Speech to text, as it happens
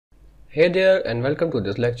Hey there and welcome to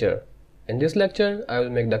this lecture. In this lecture, I will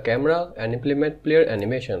make the camera and implement player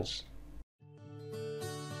animations.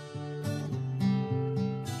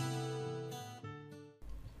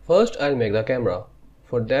 First, I'll make the camera.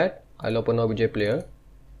 For that, I'll open OBJ player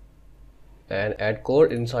and add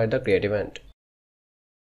code inside the create event.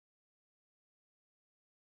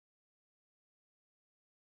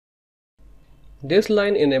 This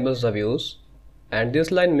line enables the views and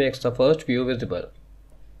this line makes the first view visible.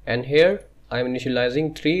 And here I am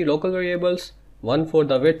initializing three local variables, one for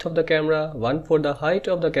the width of the camera, one for the height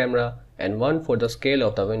of the camera, and one for the scale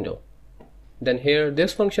of the window. Then here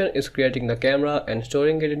this function is creating the camera and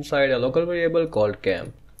storing it inside a local variable called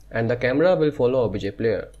cam, and the camera will follow OBJ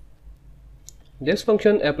player. This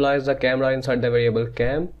function applies the camera inside the variable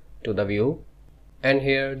cam to the view, and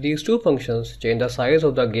here these two functions change the size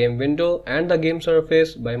of the game window and the game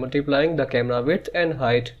surface by multiplying the camera width and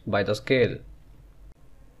height by the scale.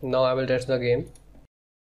 Now I will test the game.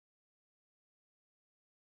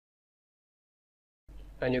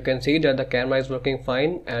 And you can see that the camera is working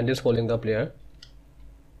fine and is following the player.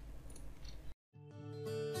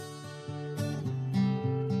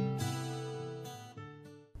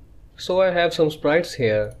 So I have some sprites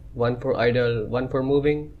here, one for idle, one for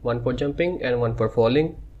moving, one for jumping, and one for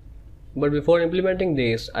falling. But before implementing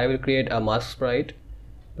these, I will create a mask sprite,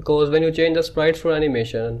 because when you change the sprites for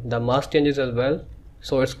animation, the mask changes as well.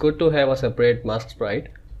 So it's good to have a separate mask sprite.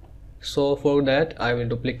 So for that, I will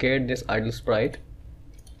duplicate this idle sprite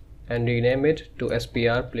and rename it to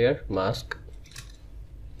SPR player mask.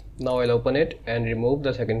 Now I'll open it and remove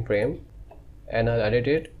the second frame, and I'll edit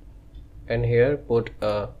it, and here put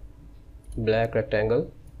a black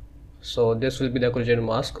rectangle. So this will be the collision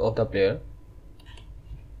mask of the player.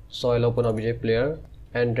 So I'll open OBJ player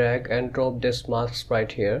and drag and drop this mask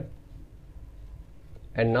sprite here.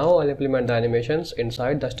 And now I'll implement the animations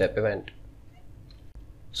inside the step event.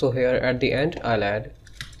 So here at the end I'll add.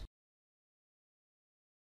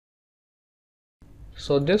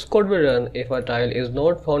 So this code will run if a tile is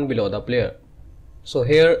not found below the player. So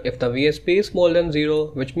here if the VSP is smaller than 0,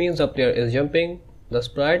 which means the player is jumping, the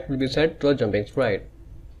sprite will be set to a jumping sprite.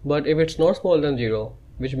 But if it's not smaller than 0,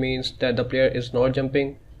 which means that the player is not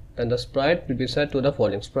jumping, then the sprite will be set to the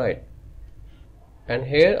falling sprite. And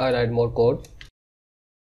here I'll add more code.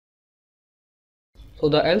 So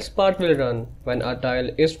the else part will run when a tile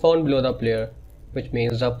is found below the player, which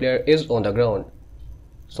means the player is on the ground.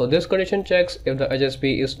 So this condition checks if the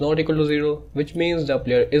HSP is not equal to 0, which means the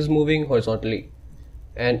player is moving horizontally.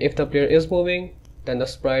 And if the player is moving, then the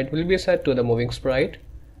sprite will be set to the moving sprite,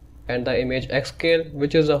 and the image X scale,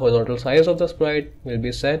 which is the horizontal size of the sprite, will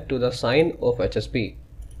be set to the sign of HSP.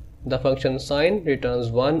 The function sign returns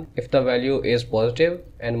 1 if the value is positive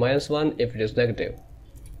and -1 if it is negative.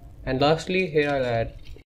 And lastly here I'll add.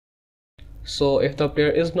 So if the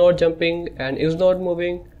player is not jumping and is not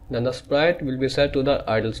moving, then the sprite will be set to the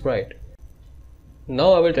idle sprite.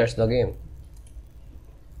 Now I will test the game.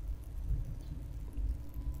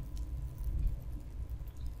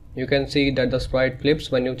 You can see that the sprite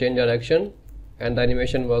flips when you change direction, and the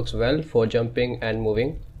animation works well for jumping and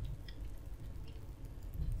moving.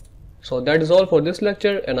 So that is all for this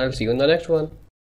lecture, and I'll see you in the next one.